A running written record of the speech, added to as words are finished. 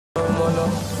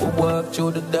Walk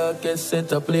through the darkest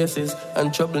set of places,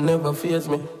 and trouble never fears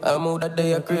me. I'm out that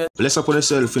day I create. Bless up on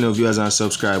yourself, you know, viewers and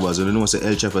subscribers. You know, say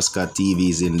elchaposcotttv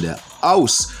is in the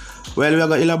house. Well, we are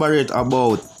going to elaborate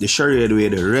about the charade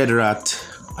with the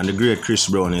redrat and the great Chris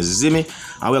Brown, you see me?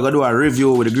 And we're going to do a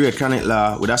review with the great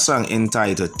chroniclaw with a song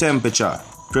entitled Temperature,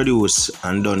 produced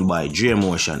and done by J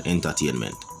Motion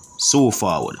Entertainment. So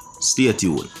forward, stay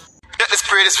tuned. Get this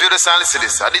pretty view this and listen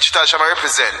this. A digital shall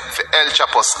represent for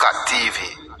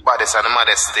elchaposcotttv. Baddest and the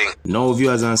maddest thing. Now,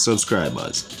 viewers and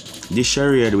subscribers, this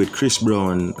charade with Chris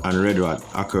Brown and redrat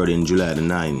occurred in July the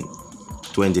 9,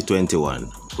 2021,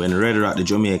 when redrat, the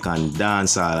Jamaican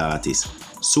dancehall artist,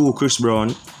 sued Chris Brown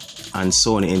and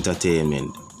Sony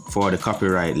Entertainment for the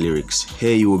copyright lyrics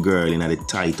 "Hey you girl in the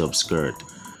tight up skirt."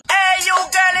 Hey you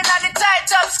girl in the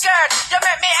tight up skirt, you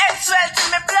make me head swell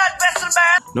till my blood vessel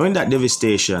burn. Now in that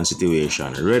devastation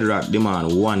situation, redrat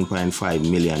demand $1.5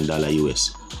 million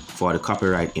US for the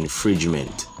copyright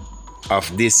infringement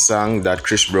of this song that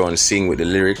Chris Brown sing with the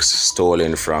lyrics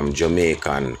stolen from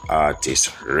Jamaican artist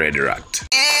redrat.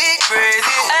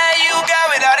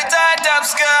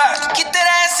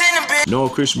 Now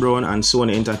Chris Brown and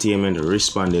Sony Entertainment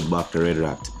responded back to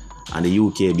redrat and the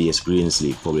UK-based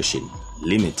Greensleeve Publishing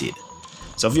Limited.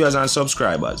 So viewers and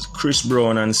subscribers, Chris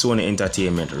Brown and Sony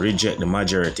Entertainment reject the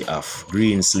majority of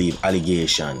Greensleeve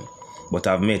allegation, but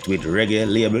have met with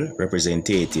reggae label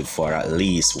representative for at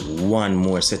least one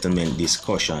more settlement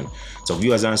discussion. So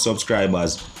viewers and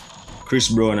subscribers, Chris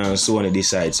Brown and Sony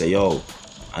decide say yo,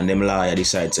 and them lawyer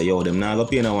decide say yo, them now go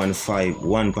pay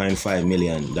 $1.5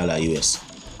 million US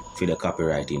for the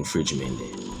copyright infringement.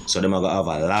 So them are gonna have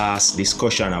a last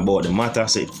discussion about the matter.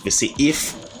 So we see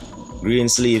if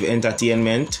Greensleeve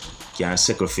Entertainment can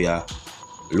settle for a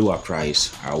lower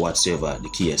price or whatsoever the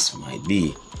case might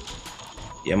be.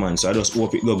 Yeah man, so I just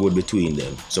hope it go good between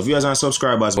them. So viewers and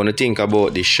subscribers, when you think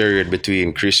about the charade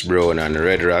between Chris Brown and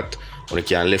redrat, when you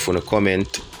can leave on a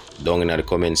comment down in the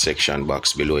comment section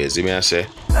box below. You see me I say?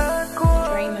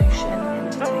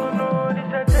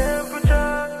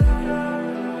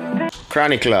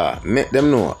 Chroniclaw, make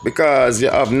them know, because you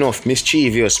have enough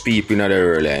mischievous people in the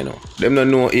world, you know. Them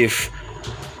don't know if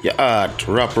your heart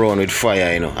wrap around with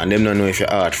fire, you know, and them don't know if your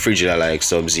heart frigid like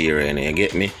Sub-Zero, you know, you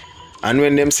get me? And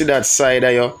when them see that side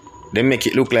of you, they make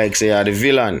it look like say you're the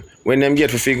villain. When them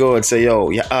get to figure out say yo,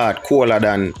 your heart colder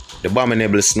than the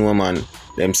abominable snowman,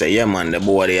 them say yeah man, the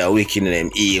boy they are wicked,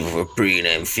 them evil, pre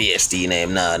them feisty,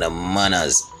 them nah the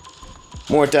manners.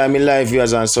 More time in life,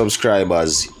 viewers and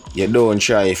subscribers, you don't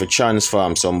try if you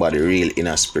transform somebody real in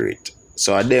a spirit.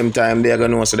 So at them time they're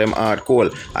gonna know so them heart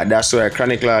cold. And that's where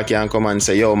chroniclaw can come and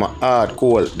say yo, my heart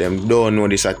cold. Them don't know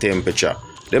this a temperature.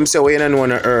 Them say we don't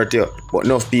want to hurt you, but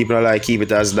enough people like keep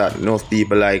it as that. Enough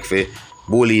people like for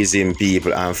bullies in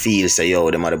people and feel say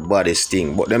yo, them are the baddest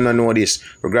thing. But them don't know this.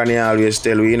 Our granny always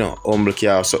tell we, you know, humble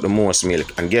calf suck the most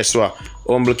milk. And guess what?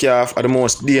 Humble calf are the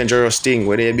most dangerous thing,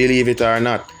 whether they believe it or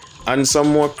not. And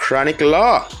some more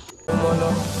chroniclaw.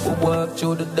 Walk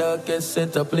through the darkest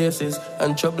set of places,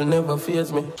 and trouble never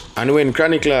fears me. And when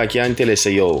chroniclaw can tell us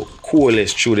say yo,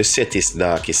 coolest through the settest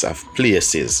darkest of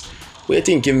places, what do you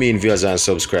think you mean, viewers and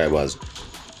subscribers?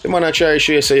 The man I try to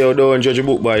show you say yo, don't judge a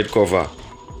book by its cover.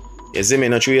 You see me,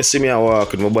 not true you see me I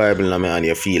walk with my Bible in my hand,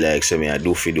 you feel like say me a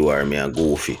doofy do or me a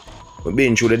goofy. We've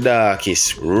been through the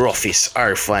darkest, roughest,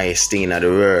 horrifiest thing in the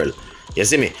world. You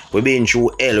see me? We've been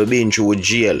through hell, we've been through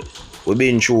jail, we've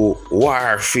been through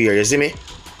warfare, you see me?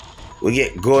 We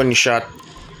get gunshot,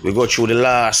 we go through the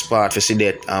last part for see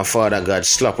death, and Father God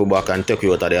slap you back and take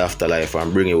you out of the afterlife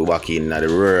and bring you back in the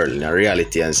world, in the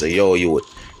reality, and say, yo, you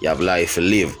have life to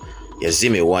live. You see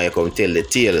me? Why you come tell the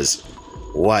tales?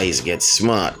 Wise get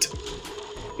smart.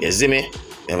 You see me?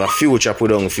 You have a future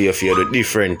put on for you do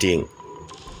different thing.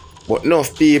 But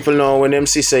enough people now, when them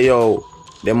see say, yo,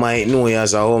 they might know you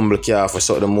as a humble calf for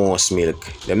suck the most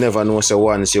milk. Them never know say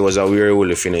once you was a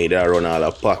werewolf, you know, you run all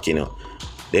a pack, you know.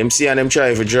 Them see and them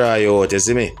try to dry you out, you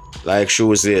see me? Like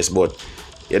shoes this, but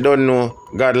you don't know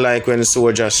God like when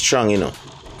soldiers strong, you know.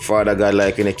 Father God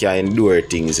like when they can endure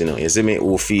things, you know. You see me?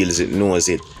 Who feels it, knows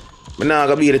it. I'm not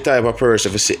gonna be the type of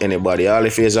person to see anybody. All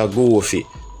if you're a goofy,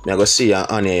 I'm gonna see you and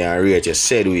honor you and rate you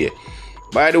said way.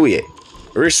 By the way,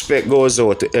 respect goes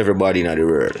out to everybody in the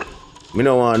world. I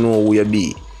don't want to know who you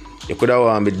be. You could have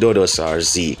want to be Dodos or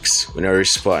Zeeks with a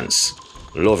response.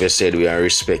 Love you said we and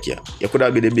respect you. You could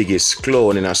have been the biggest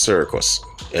clown in a circus.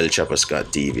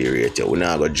 elchaposcotttv rate you. We're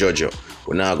not going to judge you.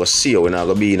 We're not going to see you. We're not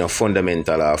going to be in a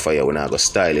fundamental offer you. We're not going to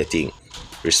style your thing.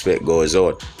 Respect goes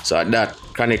out. So at that,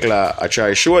 chroniclaw, I try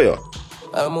to show you.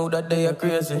 I'm out that day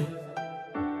crazy.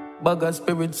 Bugger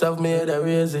spirits have made a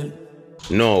raising.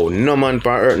 No man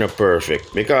pan earth no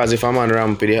perfect. Because if a man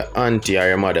ramp with your auntie or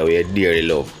your mother where you dearly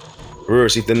love,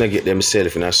 worse if they not get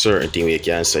themselves in a certain thing where you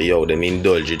can say, yo, them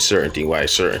indulge with certain thing, why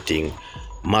certain thing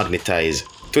magnetize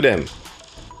to them.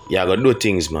 You gotta do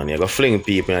things, man. You gotta fling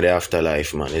people in the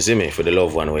afterlife, man. You see me? For the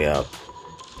loved one we have.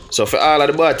 So for all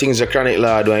of the bad things the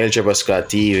chroniclaw do and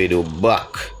elchaposcotttv do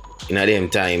back in a them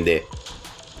time there,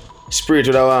 spirit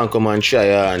would have come and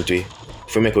try on to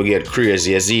if we make we get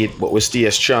crazy, you see it, but we stay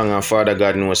strong and Father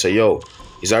God knows say, yo,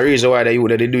 it's a reason why you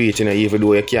would do it, you know, even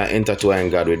though you can't intertwine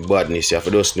God with badness. You have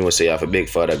to just know say you have to beg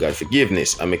Father God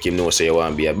forgiveness and make him know say you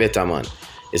want to be a better man.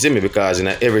 You see me? Because in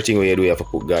everything where you do you have to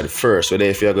put God first. Whether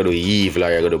if you're gonna do evil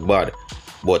or you're gonna do bad.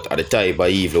 But at the type of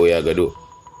evil where you're gonna do.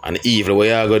 And the evil where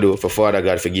you're gonna do for Father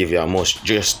God forgive you must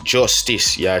just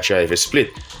justice you try to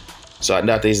split. So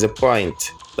that is the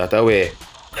point. That way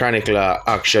chroniclaw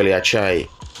actually try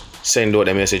send out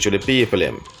the message to the people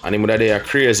them. And him that they are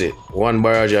crazy. One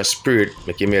barrage of spirit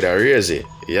make him made a crazy.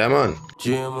 Yeah man.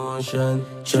 Emotion,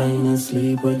 trying to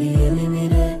sleep with the enemy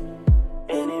there.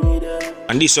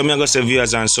 And this one I'm gonna say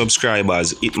viewers and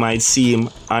subscribers, it might seem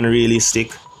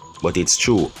unrealistic, but it's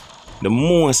true. The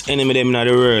most enemy them in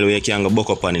the world where you can go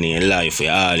buck up on in your life where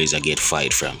you always get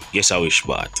fight from. Guess how which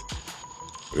part?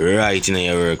 Right in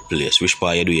your workplace. Which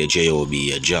part you do your job,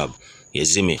 your job. You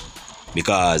see me?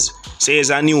 Because say as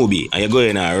a newbie and you go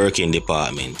in a working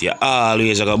department, you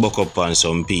always go buck up on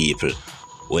some people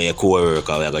where your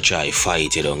co-worker where you go try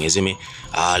fight it down, you see me?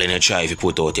 All in you try if you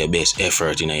put out your best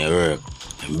effort in your work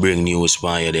and bring news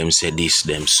for you, them say this,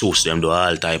 them source, them do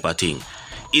all type of thing.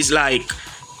 It's like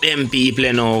them people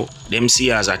you know, them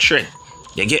see as a threat.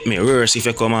 You get me? Worse if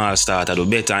you come and start to do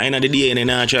better. End of the day, you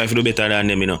not try to do better than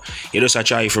them, you know. You just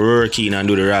try to work in and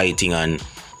do the right thing and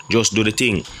just do the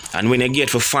thing. And when you get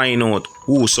to find out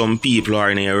who some people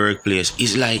are in your workplace,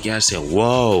 it's like you say,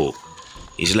 wow.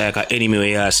 It's like an enemy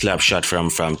where you slap shot from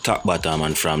top bottom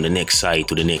and from the next side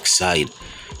to the next side.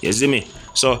 You see me?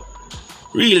 So,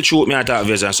 real truth me attack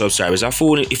viewers and subscribers. If a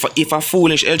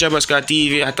foolish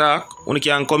elchaposcotttv attack, you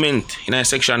can comment in the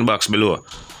section box below.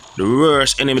 The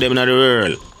worst enemy them in the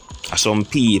world are some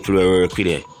people who work with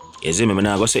it. You see me? I'm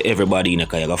not going to say everybody in the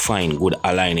car, you find good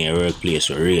ally in your workplace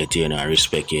who rate you and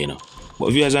respect you.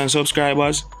 But viewers and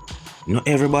subscribers, not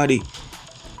everybody.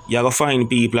 You gotta find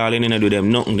people all in do them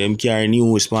nothing, them carry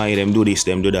news, spy, them do this,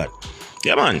 them do that.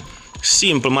 Yeah man,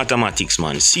 simple mathematics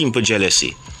man, simple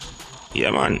jealousy.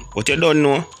 Yeah man, but you don't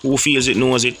know, who feels it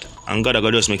knows it, and God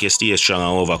just make you stay strong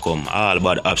and overcome all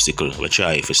bad obstacles we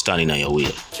try if you stand in your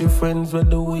way. Your friends with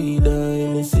the weed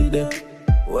and you see them.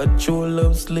 What you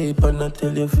love sleep and I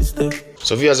tell you for step.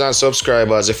 So viewers and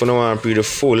subscribers, if you don't want to read the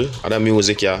full of the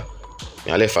music here,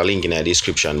 I left a link in the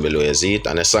description below, you see it,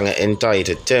 and the song is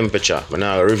entitled Temperature. I'm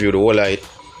now review the whole of it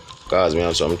because I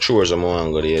have some chores I'm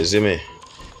going to do, you see me?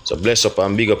 So bless up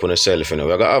and big up on yourself, you know.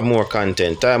 We're going to have more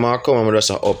content. Time I come and just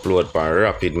upload for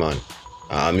rapid, man.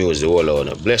 And amuse the whole of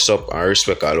you. Bless up and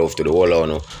respect and love to the whole of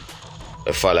you.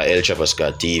 Follow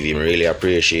elchaposcotttv, I really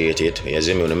appreciate it. You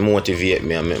see me, when motivate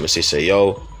me and make me say,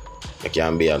 yo, I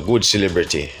can be a good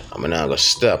celebrity. I'm not going to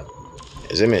stop.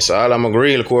 You see me? So all of my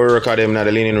real co-worker them in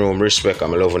the linen room, respect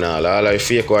and love and all. All of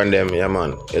fake one them, yeah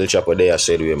man. El Chapo there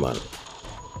said we man.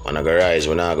 When I go rise,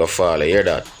 when I go fall, you hear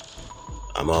that?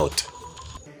 I'm out.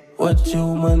 What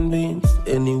human beings,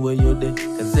 anywhere you're there.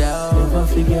 Cause I never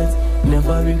forget,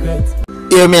 never regret.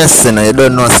 Hear me a sinner, you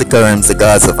don't know Sikaram the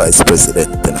Gaza Vice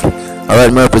President. You know? Alright,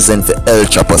 I represent for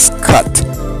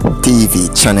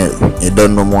elchaposcotttv channel. You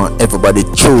don't know more, everybody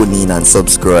tune in and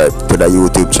subscribe to the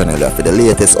YouTube channel for the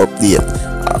latest update.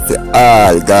 For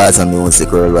all Gaza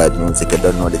music, worldwide music, you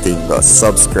don't know the thing, go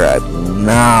subscribe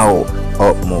now.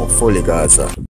 Up more, fully Gaza.